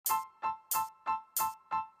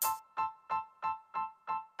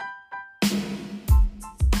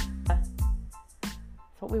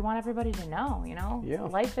what we want everybody to know, Yeah.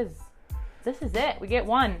 This is it. We get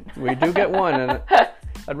one. We do get one, and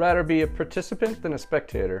I'd rather be a participant than a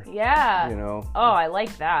spectator. Yeah. Oh, I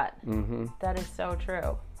like that. Mm-hmm. That is so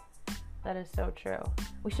true. That is so true.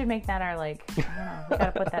 We should make that our, I don't know, we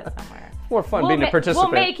gotta put that somewhere. More fun being a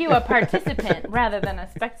participant. We'll make you a participant rather than a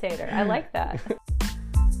spectator. I like that.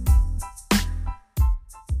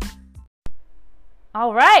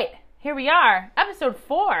 All right, here we are, episode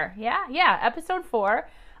 4. Yeah, episode 4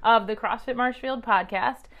 of the CrossFit Marshfield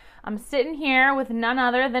podcast. I'm sitting here with none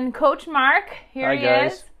other than Coach Mark. Here he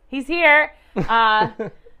is. He's here.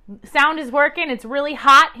 Sound is working. It's really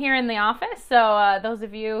hot here in the office. So those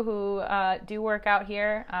of you who do work out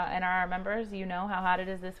here and are our members, you know how hot it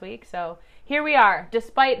is this week. So here we are,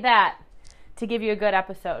 despite that, to give you a good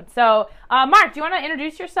episode. So Mark, do you want to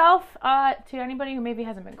introduce yourself to anybody who maybe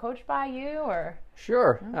hasn't been coached by you? Or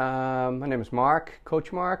Sure. My name is Mark,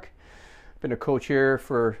 Coach Mark. Been a coach here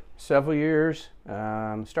for several years.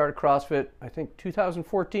 Started CrossFit, I think,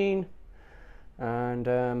 2014. And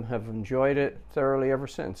have enjoyed it thoroughly ever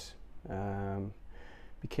since.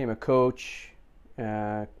 Became a coach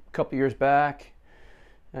a couple years back,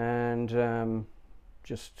 and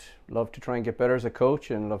just love to try and get better as a coach,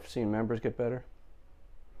 and love seeing members get better.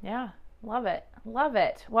 Yeah, love it.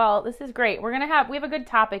 Well, this is great. We have a good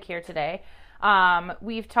topic here today.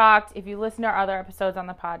 We've talked, if you listen to our other episodes on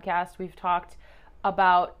the podcast, we've talked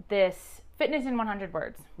about this Fitness in 100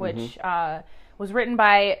 Words, which was written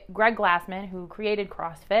by Greg Glassman, who created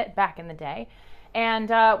CrossFit back in the day. And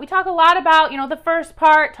we talk a lot about, the first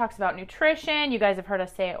part talks about nutrition. You guys have heard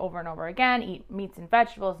us say it over and over again. Eat meats and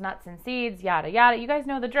vegetables, nuts and seeds, yada, yada. You guys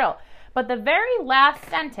know the drill. But the very last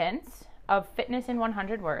sentence of Fitness in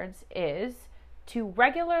 100 Words is to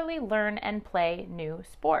regularly learn and play new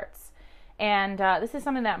sports. And this is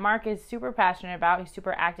something that Mark is super passionate about. He's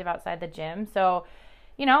super active outside the gym. So,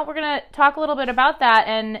 we're going to talk a little bit about that.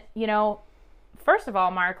 And, first of all,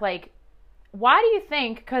 Mark, why do you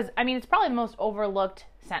think, because, it's probably the most overlooked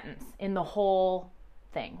sentence in the whole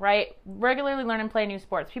thing, right? Regularly learn and play new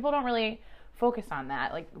sports. People don't really focus on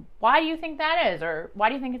that. Why do you think that is, or why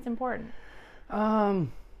do you think it's important?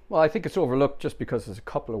 Well, I think it's overlooked just because there's a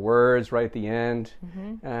couple of words right at the end.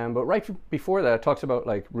 Mm-hmm. But right before that, it talks about,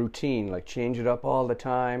 routine, change it up all the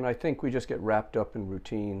time. I think we just get wrapped up in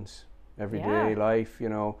routines. Everyday life,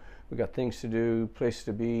 we got things to do, places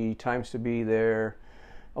to be, times to be there.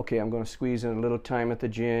 Okay, I'm going to squeeze in a little time at the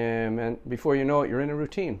gym, and before you know it, you're in a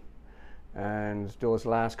routine. And those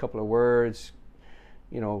last couple of words,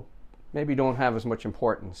 maybe don't have as much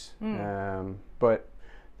importance. But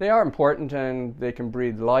they are important, and they can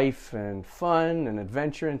breathe life and fun and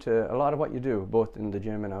adventure into a lot of what you do, both in the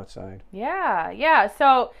gym and outside. Yeah.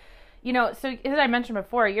 So, so as I mentioned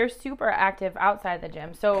before, you're super active outside the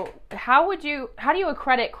gym. So how do you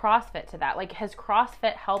accredit CrossFit to that? Has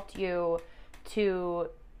CrossFit helped you to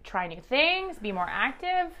try new things, be more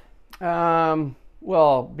active?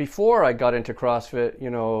 Well, before I got into CrossFit,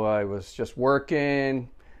 I was just working.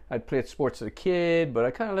 I'd played sports as a kid, but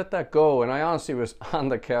I kind of let that go. And I honestly was on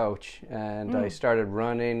the couch, and I started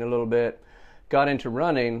running a little bit, got into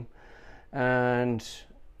running, and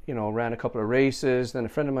ran a couple of races. Then a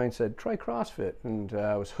friend of mine said, try CrossFit, and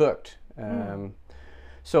I was hooked.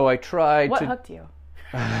 So I tried What hooked you?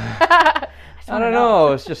 I don't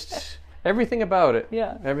know. It's just everything about it.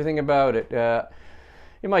 Yeah. Everything about it.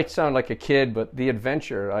 It might sound like a kid, but the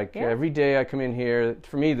adventure, every day I come in here,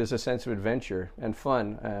 for me, there's a sense of adventure and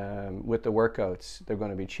fun with the workouts. They're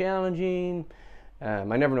going to be challenging. I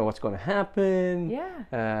never know what's going to happen.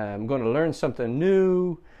 Yeah. I'm going to learn something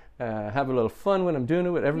new. Have a little fun when I'm doing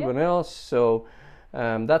it with everyone else. So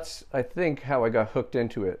that's, I think, how I got hooked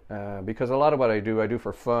into it. Because a lot of what I do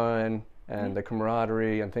for fun and the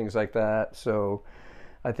camaraderie and things like that. So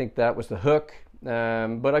I think that was the hook.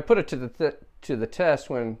 But I put it to the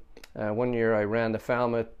test when one year I ran the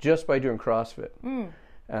Falmouth just by doing CrossFit.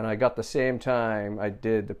 And I got the same time I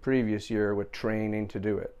did the previous year with training to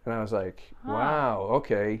do it. And I was like, wow,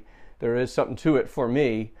 okay, there is something to it for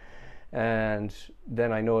me. And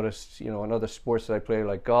then I noticed, in other sports that I play,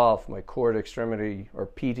 like golf, my core to extremity, or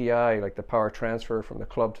PTI, like the power transfer from the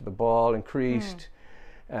club to the ball, increased.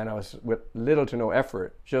 And I was with little to no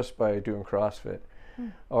effort just by doing CrossFit.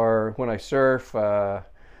 Or when I surf, I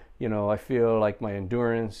feel like my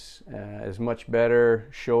endurance is much better.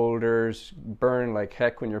 Shoulders burn like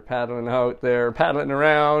heck when you're paddling out there, paddling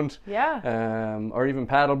around. Yeah. Or even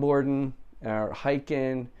paddleboarding or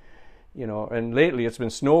hiking. And lately it's been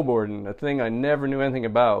snowboarding, a thing I never knew anything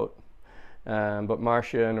about. But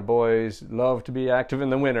Marcia and her boys love to be active in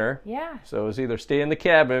the winter. Yeah. So it's either stay in the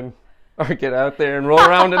cabin or get out there and roll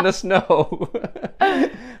around in the snow.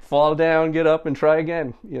 fall down, get up, and try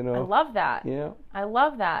again. You know. I love that. Yeah. I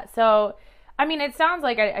love that. So, I mean, it sounds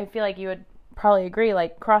like I feel like you would probably agree.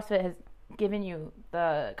 Like CrossFit has given you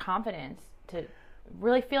the confidence to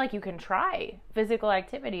really feel like you can try physical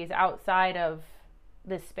activities outside of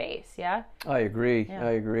this space. Yeah. I agree. Yeah.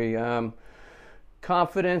 I agree.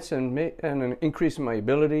 Confidence and an increase in my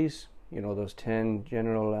abilities. You know, those 10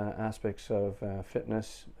 general aspects of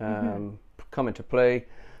fitness come into play,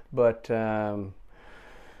 but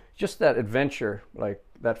just that adventure, like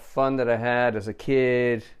that fun that I had as a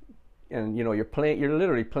kid, and you know, you're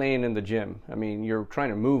literally playing in the gym. I mean, you're trying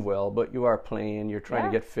to move well, but you are playing, you're trying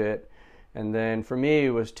to get fit. And then for me,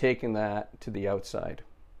 it was taking that to the outside,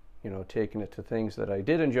 you know, taking it to things that I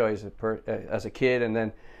did enjoy as a kid, and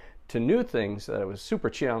then to new things that I was super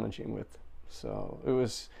challenging with. So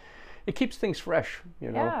it keeps things fresh,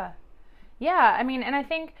 you know. Yeah. I mean, and I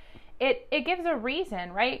think it gives a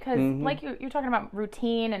reason, right? Because like you're talking about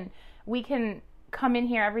routine, and we can come in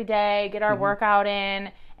here every day, get our workout in,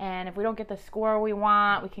 and if we don't get the score we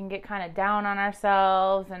want, we can get kind of down on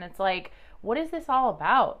ourselves, and it's like, what is this all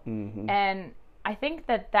about? And I think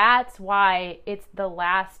that's why it's the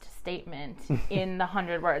last statement in the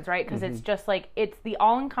 100 words, right? Because it's just like, it's the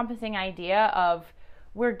all-encompassing idea of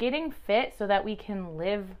we're getting fit so that we can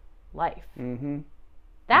live life.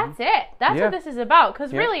 That's it. That's what this is about.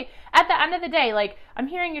 Because really, at the end of the day, like, I'm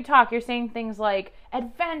hearing you talk, you're saying things like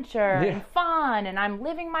adventure and fun, and I'm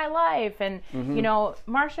living my life, and you know,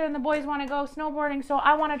 Marsha and the boys want to go snowboarding, so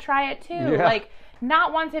I want to try it too. Like,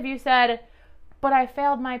 not once have you said, but I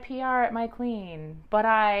failed my PR at my clean,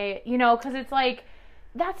 but you know, because it's like,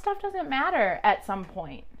 that stuff doesn't matter at some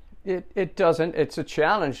point. It doesn't. It's a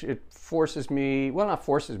challenge. It forces me, well, not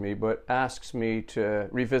forces me, but asks me to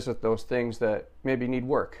revisit those things that maybe need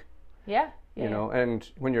work. You know, and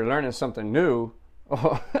when you're learning something new,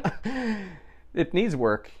 it needs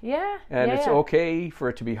work. And it's okay for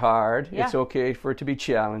it to be hard. It's okay for it to be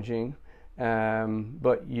challenging.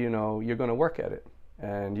 But, you know, you're going to work at it.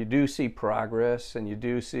 And you do see progress, and you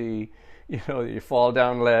do see, you know, you fall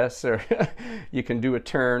down less, or you can do a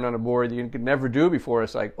turn on a board that you could never do before.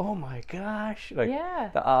 It's like, oh my gosh, like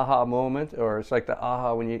the aha moment, or it's like the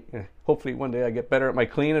aha when you hopefully one day I get better at my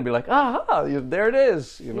clean and be like, aha, there it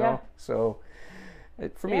is, you know. So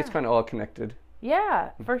for me, it's kind of all connected.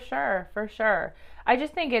 For sure. I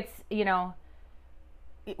just think it's, you know,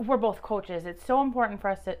 we're both coaches. It's so important for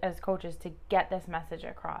us as coaches to get this message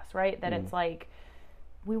across, right? That it's like,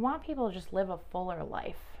 we want people to just live a fuller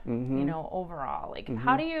life, you know, overall. Like,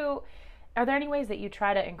 are there any ways that you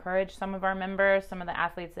try to encourage some of our members, some of the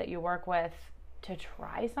athletes that you work with, to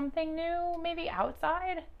try something new, maybe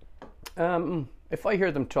outside? If I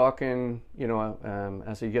hear them talking, you know,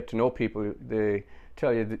 as you get to know people, they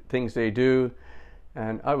tell you the things they do,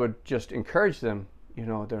 and I would just encourage them. You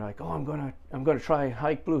know, they're like, oh, I'm gonna try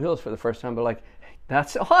hike Blue Hills for the first time, but like,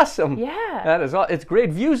 that's awesome. That is it's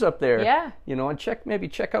great views up there. You know, and check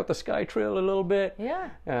out the Sky Trail a little bit.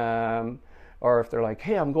 Or if they're like,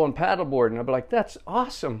 hey, I'm going paddleboarding, I'll be like, that's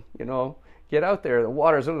awesome. You know, get out there. The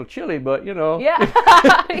water's a little chilly, but you know.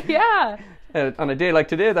 And on a day like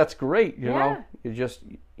today, that's great. You know, you're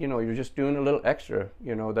just doing a little extra.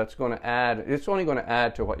 You know, that's going to add. It's only going to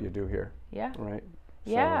add to what you do here. Right.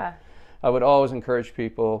 So I would always encourage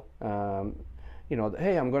people. You know,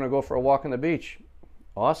 hey, I'm going to go for a walk on the beach.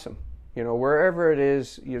 Awesome. You know, wherever it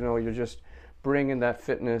is, you know, you're just bringing that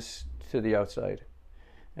fitness to the outside.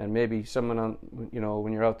 And maybe someone you know,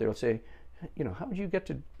 when you're out there will say, you know, how did you get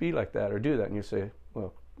to be like that or do that? And you say,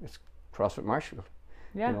 well, it's CrossFit Marshfield.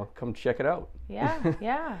 You know, come check it out.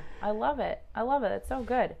 I love it. It's so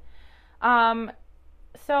good.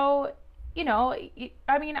 So, you know,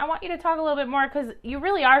 I mean, I want you to talk a little bit more, because you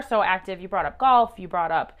really are so active. You brought up golf, you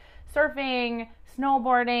brought up surfing,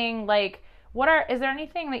 snowboarding. Like, is there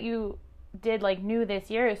anything that you did like new this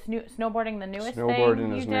year? Is snowboarding the newest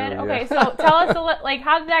thing you did? Okay, so tell us like,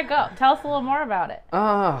 how did that go? Tell us a little more about it.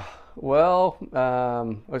 Well,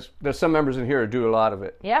 there's some members in here who do a lot of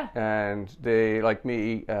it. And they, like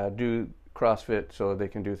me, do CrossFit so they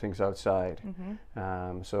can do things outside.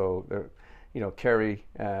 So, you know, Kerry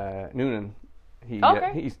Noonan, he's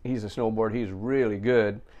a snowboarder. He's really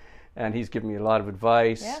good, and he's given me a lot of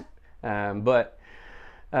advice. But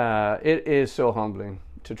it is so humbling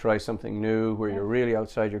to try something new where you're really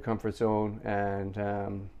outside your comfort zone. And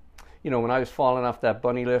you know, when I was falling off that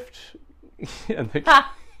bunny lift, and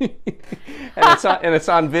it's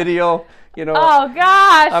on video, you know. Oh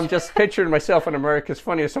gosh! I'm just picturing myself in America's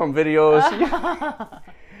Funniest Home Videos.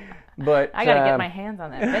 But I gotta get my hands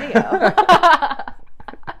on that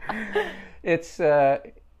video.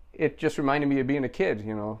 It just reminded me of being a kid,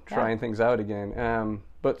 you know, trying things out again.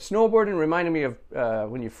 But snowboarding reminded me of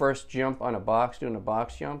when you first jump on a box, doing a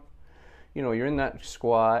box jump. You know, you're in that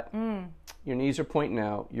squat, your knees are pointing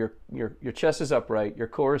out, your chest is upright, your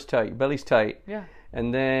core is tight, your belly's tight. Yeah.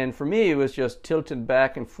 And then for me, it was just tilted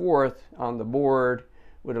back and forth on the board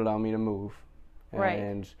would allow me to move. Right.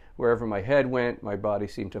 And wherever my head went, my body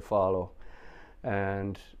seemed to follow.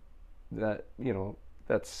 And that, you know,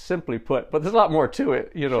 that's simply put, but there's a lot more to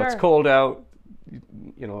it. You know, Sure. It's cold out.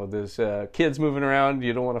 You know, there's kids moving around.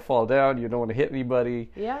 You don't want to fall down. You don't want to hit anybody.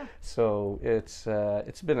 Yeah. So it's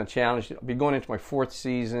been a challenge. I'll be going into my 4th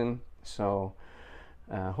season. So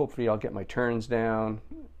hopefully I'll get my turns down.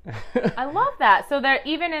 I love that. So that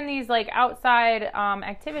even in these like outside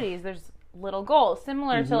activities, there's little goals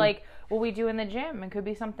similar to like what we do in the gym. It could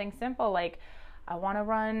be something simple like I want to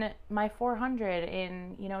run my 400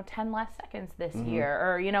 in 10 less seconds this year,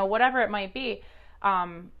 or whatever it might be.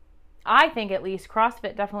 I think at least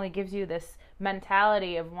CrossFit definitely gives you this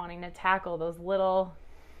mentality of wanting to tackle those little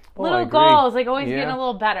goals, like always getting a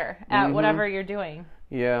little better at whatever you're doing.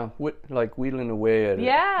 Yeah, like wheedling away at it.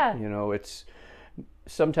 Yeah. You know, it's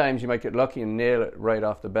sometimes you might get lucky and nail it right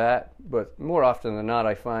off the bat, but more often than not,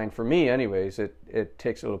 I find, for me anyways, it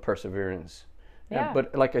takes a little perseverance. Yeah.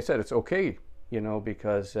 But like I said, it's okay,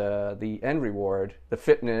 because the end reward, the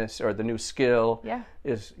fitness or the new skill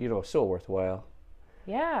is, so worthwhile.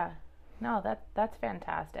 Yeah. No, that's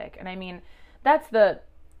fantastic. And I mean, it's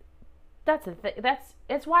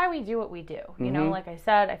why we do what we do. You know, like I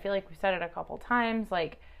said, I feel like we said it a couple times,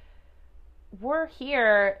 like we're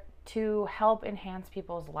here to help enhance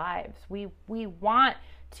people's lives. We want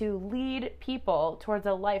to lead people towards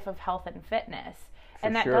a life of health and fitness.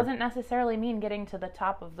 And that doesn't necessarily mean getting to the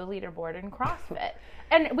top of the leaderboard in CrossFit.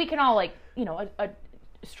 And we can all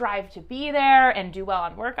strive to be there and do well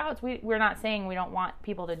on workouts. We're not saying we don't want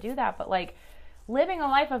people to do that, but like living a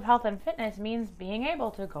life of health and fitness means being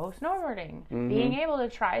able to go snowboarding, being able to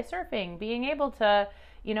try surfing, being able to,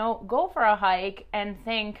 go for a hike and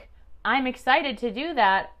think, I'm excited to do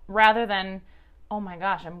that, rather than, oh my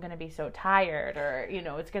gosh, I'm going to be so tired, or,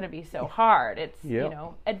 it's going to be so hard. It's,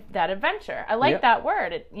 that adventure. I like that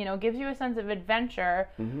word. It, gives you a sense of adventure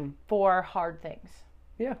for hard things.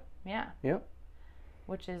 Yeah. Yeah. Yeah.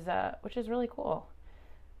 Which is really cool.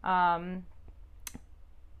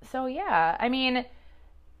 So yeah, I mean,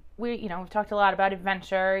 we've talked a lot about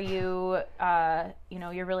adventure. You're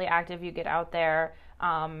really active. You get out there,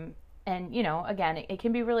 and again, it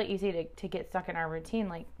can be really easy to get stuck in our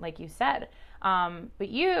routine, like you said. But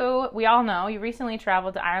we all know you recently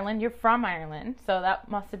traveled to Ireland. You're from Ireland, so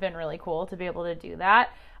that must have been really cool to be able to do that.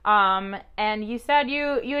 And you said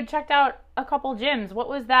you had checked out a couple gyms. What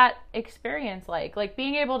was that experience like? Like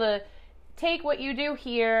being able to take what you do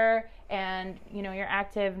here and, your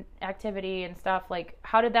activity and stuff, like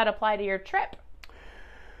how did that apply to your trip?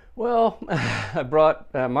 Well, I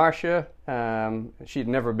brought Marcia. She'd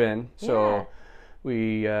never been, so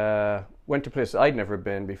we went to places I'd never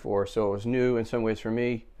been before, so it was new in some ways for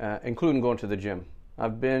me, including going to the gym.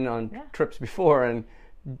 I've been on trips before, and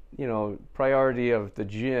priority of the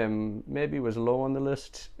gym maybe was low on the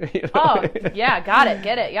list. Oh, yeah, got it,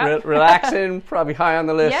 get it, yeah. Relaxing, probably high on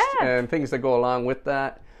the list, and things that go along with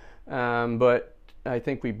that. But I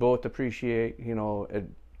think we both appreciate,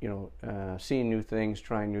 seeing new things,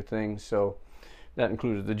 trying new things. So that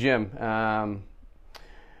included the gym.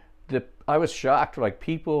 I was shocked, like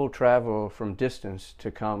people travel from distance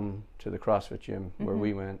to come to the CrossFit gym where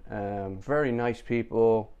we went. Very nice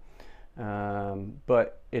people.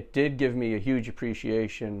 But it did give me a huge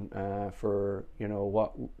appreciation for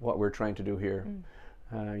what we're trying to do here.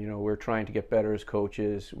 We're trying to get better as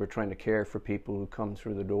coaches. We're trying to care for people who come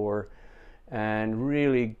through the door, and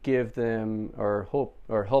really give them or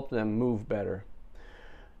help them move better.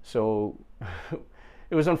 So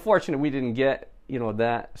it was unfortunate we didn't get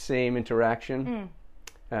that same interaction,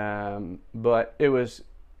 but it was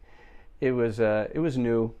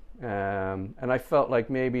new. And I felt like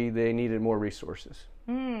maybe they needed more resources,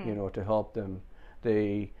 to help them.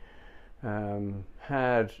 They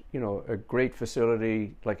had, a great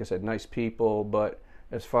facility, like I said, nice people, but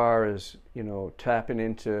as far as, tapping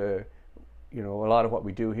into, a lot of what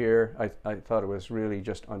we do here, I thought it was really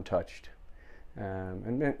just untouched.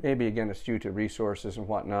 And maybe, again, it's due to resources and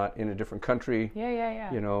whatnot in a different country. Yeah.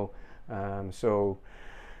 So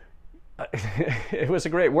it was a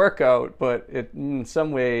great workout, but in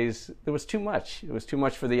some ways it was too much. It was too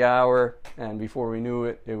much for the hour, and before we knew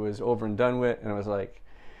it, it was over and done with, and I was like,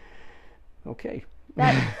 okay.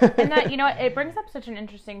 It brings up such an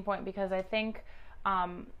interesting point, because I think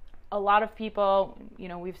a lot of people,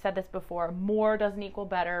 we've said this before, more doesn't equal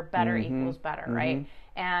better, better equals better, right?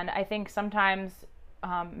 And I think sometimes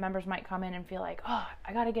members might come in and feel like, oh,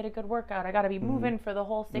 I got to get a good workout. I got to be moving for the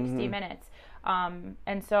whole 60 minutes.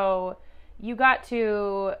 And so you got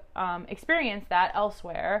to experience that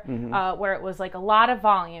elsewhere, where it was like a lot of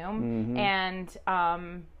volume, and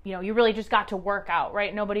you really just got to work out,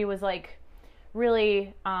 right? Nobody was like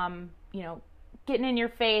really getting in your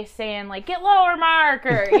face saying like, get lower, Mark,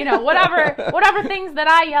 or whatever things that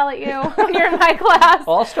I yell at you when you're in my class.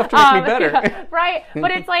 All stuff to make me better. Yeah, right? But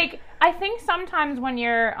it's like, I think sometimes when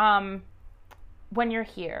you're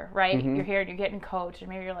here, right? You're here and you're getting coached, and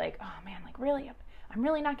maybe you're like, oh man, like really, I'm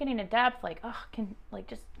really not getting to depth. Like, oh, can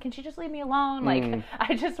she just leave me alone? Like,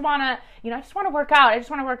 I just want to work out. I just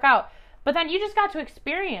want to work out. But then you just got to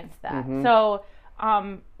experience that. So,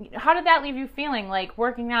 how did that leave you feeling, like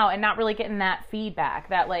working out and not really getting that feedback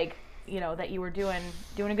that like, that you were doing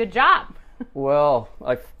a good job? Well,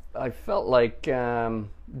 I felt like,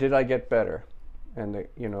 did I get better? And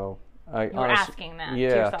you were asking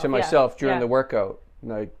that to myself during the workout.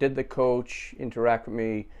 Like, did the coach interact with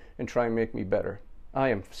me and try and make me better? I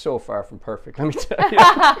am so far from perfect, let me tell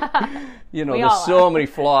you. There's so many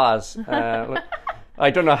flaws. I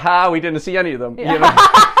don't know how we didn't see any of them.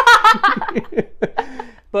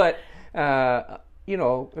 But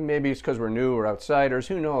maybe it's because we're new or outsiders.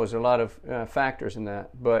 Who knows? A lot of factors in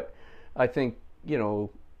that. But I think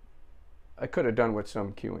I could have done with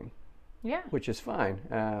some cueing. Yeah. Which is fine.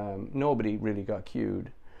 Nobody really got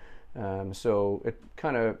cued. So it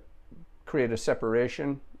kind of created a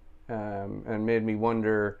separation and made me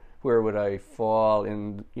wonder where would I fall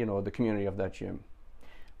in, the community of that gym.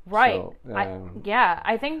 Right. So,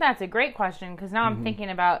 I think that's a great question, because now I'm thinking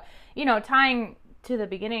about, tying to the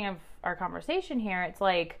beginning of our conversation here, it's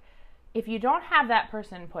like, if you don't have that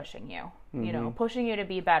person pushing you, pushing you to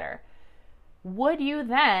be better, would you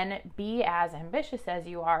then be as ambitious as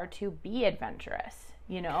you are to be adventurous?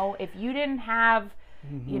 If you didn't have,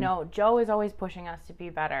 Joe is always pushing us to be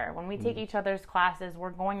better. When we take each other's classes, we're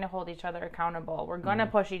going to hold each other accountable. We're going to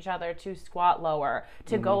push each other to squat lower,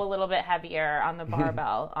 to go a little bit heavier on the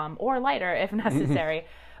barbell, or lighter if necessary.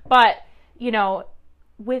 But,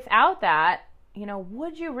 without that,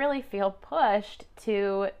 would you really feel pushed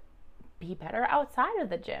to be better outside of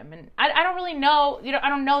the gym? And I don't really know, I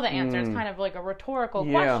don't know the answer. It's kind of like a rhetorical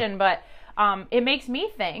question, but it makes me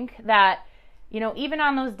think that, even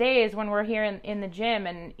on those days when we're here in the gym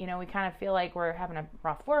and, we kind of feel like we're having a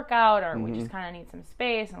rough workout, or we just kind of need some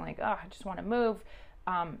space and like, oh, I just want to move.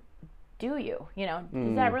 Do you,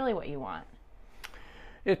 is that really what you want?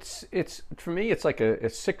 It's for me, it's like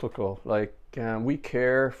it's cyclical. Like, we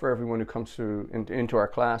care for everyone who comes through into our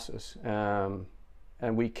classes.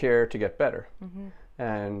 And we care to get better.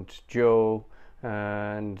 And Joe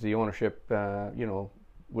and the ownership,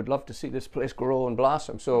 would love to see this place grow and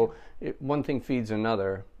blossom. So one thing feeds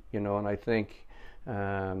another, and I think,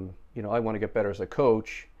 I want to get better as a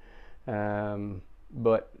coach.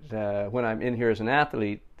 But when I'm in here as an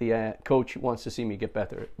athlete, the coach wants to see me get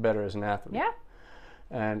better as an athlete. Yeah.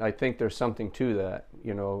 And I think there's something to that.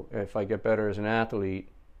 If I get better as an athlete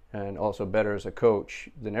and also better as a coach,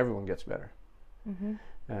 then everyone gets better.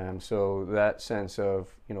 So that sense of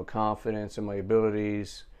confidence in my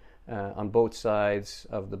abilities on both sides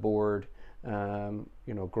of the board,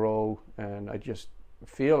 grow, and I just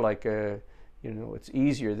feel like it's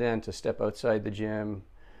easier then to step outside the gym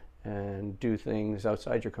and do things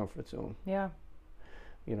outside your comfort zone. Yeah.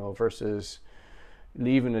 Versus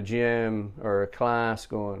leaving a gym or a class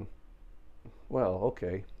going, well,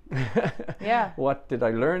 okay. Yeah. What, did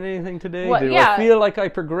I learn anything today? Did I feel like I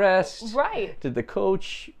progressed? Right. Did the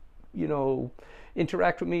coach,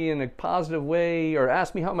 interact with me in a positive way, or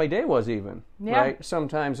ask me how my day was even? Yeah. Right?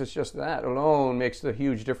 Sometimes it's just that alone makes a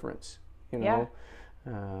huge difference, Yeah.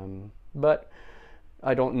 But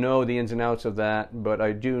I don't know the ins and outs of that, but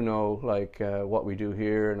I do know what we do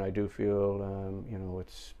here, and I do feel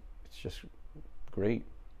it's just great.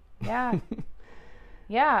 Yeah.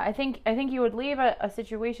 Yeah, I think you would leave a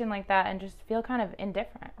situation like that and just feel kind of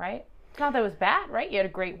indifferent, right? It's not that it was bad, right? You had a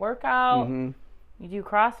great workout. You do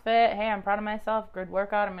CrossFit. Hey, I'm proud of myself. Good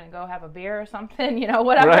workout. I'm going to go have a beer or something,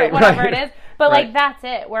 whatever it is. But that's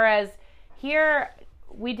it. Whereas here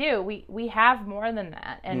we have more than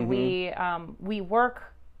that, and we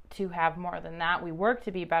work to have more than that. We work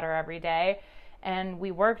to be better every day, and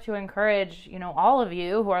we work to encourage, all of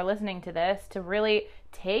you who are listening to this to really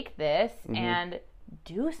take this and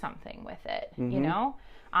do something with it.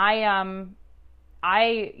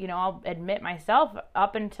 I'll admit myself,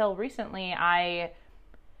 up until recently, I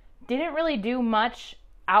didn't really do much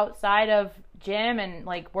outside of gym and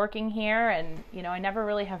working here, and I never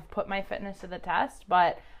really have put my fitness to the test,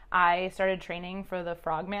 but I started training for the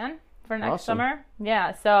Frogman for next Awesome. summer.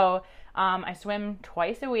 Yeah, so I swim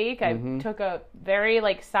twice a week. I took a very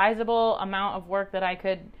like sizable amount of work that I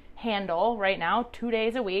could handle right now. 2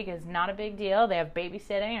 days a week is not a big deal. They have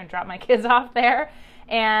babysitting and drop my kids off there,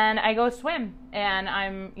 and I go swim. And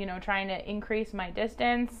I'm, you know, trying to increase my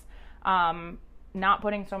distance, not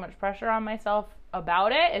putting so much pressure on myself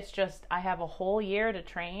about it. It's just I have a whole year to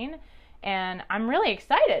train, and I'm really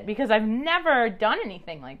excited because I've never done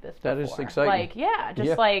anything like this before. That is exciting.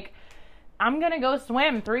 Like, like I'm going to go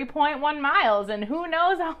swim 3.1 miles, and who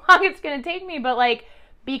knows how long it's going to take me, but like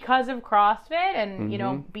because of CrossFit and, you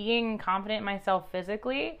know, being confident in myself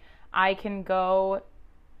physically, I can go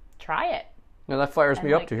try it. Now that fires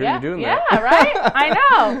me up to hear you doing that. Yeah, right? I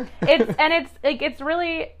know.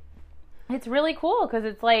 It's really cool because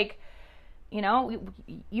it's like, you know,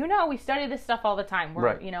 we study this stuff all the time. We're,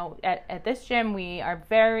 Right. you know, at this gym, we are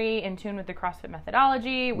very in tune with the CrossFit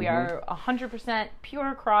methodology. We are 100%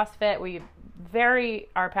 pure CrossFit. We very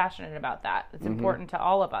are passionate about that. It's important to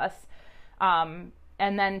all of us.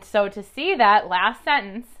 And then, so to see that last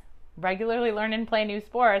sentence, regularly learn and play new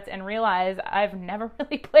sports, and realize I've never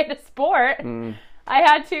really played a sport, I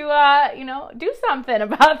had to, you know, do something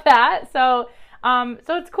about that. So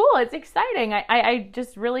it's cool. It's exciting. I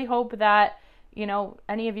just really hope that, you know,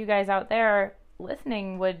 any of you guys out there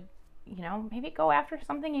listening would, you know, maybe go after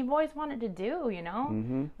something you've always wanted to do, you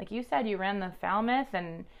know? Like you said, you ran the Falmouth,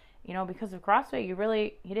 and, you know, because of CrossFit,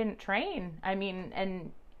 you didn't train. I mean,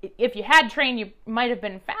 and if you had trained, you might have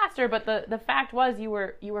been faster, but the fact was you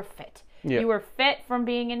were fit. Yeah. You were fit from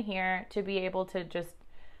being in here to be able to just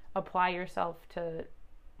apply yourself to,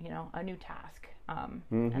 you know, a new task.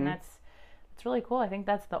 And that's really cool. I think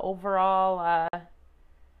that's the overall,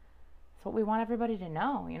 that's what we want everybody to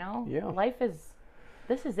know, you know? Yeah.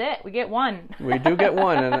 This is it. We get one. We do get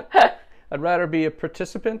one, and I'd rather be a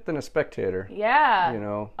participant than a spectator. Yeah. You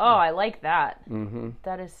know? Oh, I like that.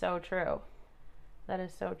 That is so true. That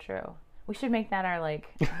is so true. We should make that our, like,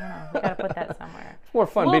 I don't know, we gotta put that somewhere. It's more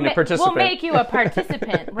fun being a participant. We'll make you a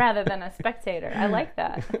participant rather than a spectator. I like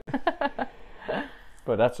that.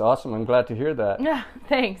 But that's awesome. I'm glad to hear that. Yeah,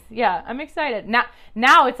 thanks. Yeah, I'm excited.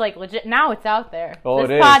 Now it's like legit. Now it's out there. Oh,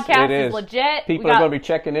 this it is. podcast It is legit. People are going to be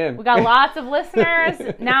checking in. We got lots of listeners.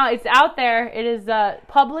 Now it's out there. It is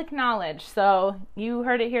public knowledge. So you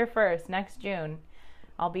heard it here first. Next June,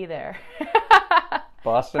 I'll be there.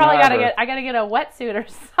 Boston Probably Harbor. I gotta get a wetsuit or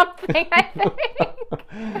something, I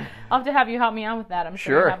think. I'll have to have you help me out with that. I'm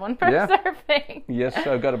sure you have one for surfing. Yes,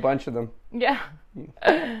 I've got a bunch of them. Yeah.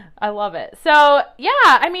 I love it. So, yeah,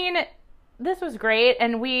 I mean, this was great.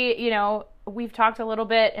 And we've talked a little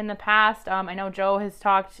bit in the past. I know Joe has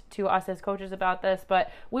talked to us as coaches about this, but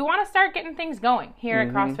we want to start getting things going here at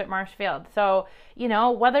CrossFit Marshfield. So, you know,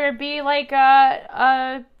 whether it be like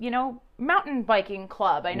a mountain biking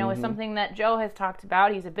club, I know is something that Joe has talked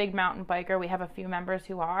about. He's a big mountain biker. We have a few members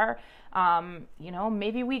who are. You know,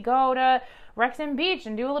 maybe we go to Wrexham Beach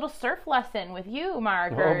and do a little surf lesson with you,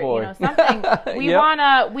 Mark, or you know, something. We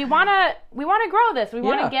wanna grow this. We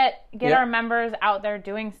wanna get our members out there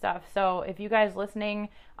doing stuff. So if you guys listening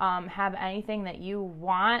have anything that you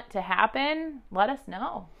want to happen, let us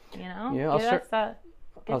know. You know,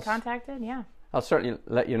 get contacted. Yeah. I'll certainly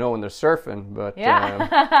let you know when they're surfing, but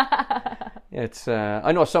it's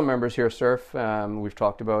I know some members here surf. We've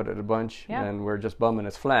talked about it a bunch, and we're just bumming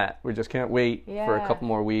it's flat. We just can't wait for a couple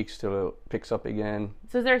more weeks till it picks up again.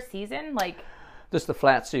 So is there a season? Like, this is the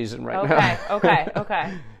flat season right now. Okay.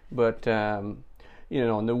 But you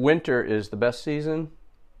know, and the winter is the best season.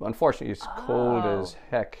 Unfortunately, it's cold as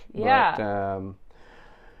heck. Yeah. But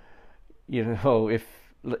you know, if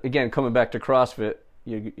again coming back to CrossFit,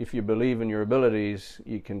 if you believe in your abilities,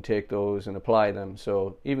 you can take those and apply them.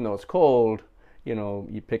 So even though it's cold, you know,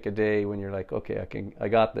 you pick a day when you're like, okay, I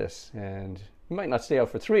got this, and you might not stay out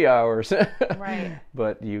for 3 hours, right?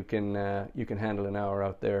 But you can handle an hour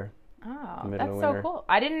out there. Oh, that's so cool!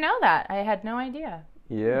 I didn't know that. I had no idea.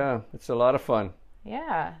 Yeah, it's a lot of fun.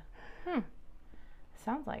 Yeah.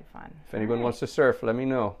 Sounds like fun. If anyone wants to surf, let me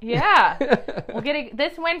know. Yeah, we'll get it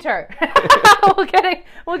this winter. We'll get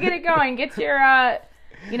it going. Get your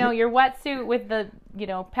your wetsuit with the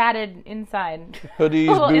padded inside.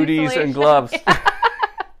 Hoodies, booties, and gloves.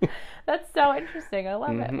 That's so interesting. I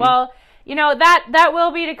love it. Well, that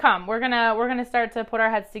will be to come. We're gonna start to put our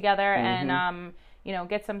heads together and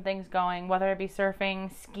get some things going, whether it be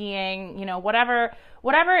surfing, skiing, whatever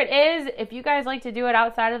it is. If you guys like to do it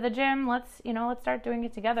outside of the gym, let's start doing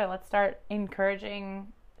it together. Let's start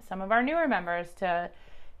encouraging some of our newer members to,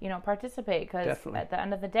 participate, because at the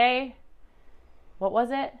end of the day, what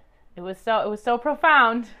was it? It was so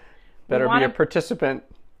profound. Better be a participant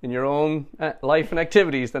in your own life and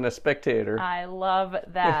activities than a spectator. I love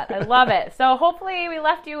that. I love it. So hopefully we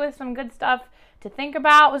left you with some good stuff to think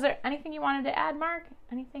about. Was there anything you wanted to add, Mark?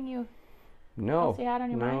 Anything else you had on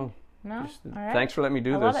your mind? No? All right. Thanks for letting me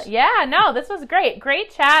do this. Yeah, no, this was great. Great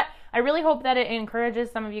chat. I really hope that it encourages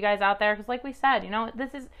some of you guys out there because like we said,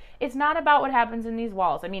 it's not about what happens in these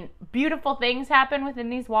walls. I mean, beautiful things happen within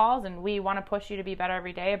these walls and we want to push you to be better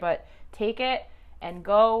every day, but take it and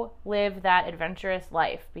go live that adventurous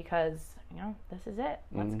life because, this is it.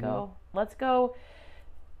 Let's go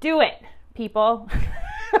do it, people.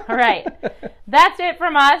 All right. That's it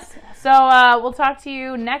from us. So we'll talk to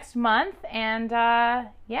you next month. And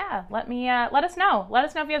let us know. Let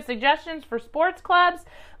us know if you have suggestions for sports clubs.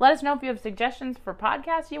 Let us know if you have suggestions for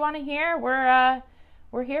podcasts you want to hear.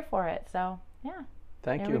 We're here for it. So yeah.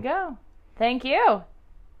 Thank you. Here we go. Thank you.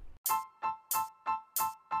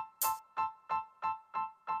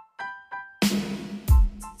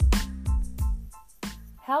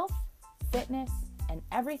 Health, fitness, and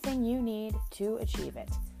everything you need to achieve it.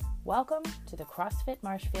 Welcome to the CrossFit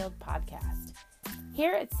Marshfield podcast.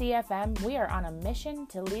 Here at CFM, we are on a mission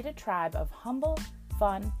to lead a tribe of humble,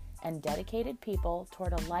 fun, and dedicated people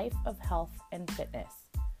toward a life of health and fitness.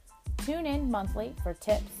 Tune in monthly for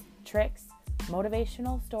tips, tricks,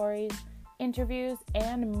 motivational stories, interviews,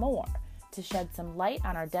 and more to shed some light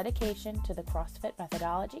on our dedication to the CrossFit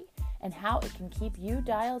methodology and how it can keep you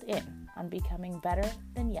dialed in on becoming better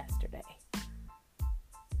than yesterday.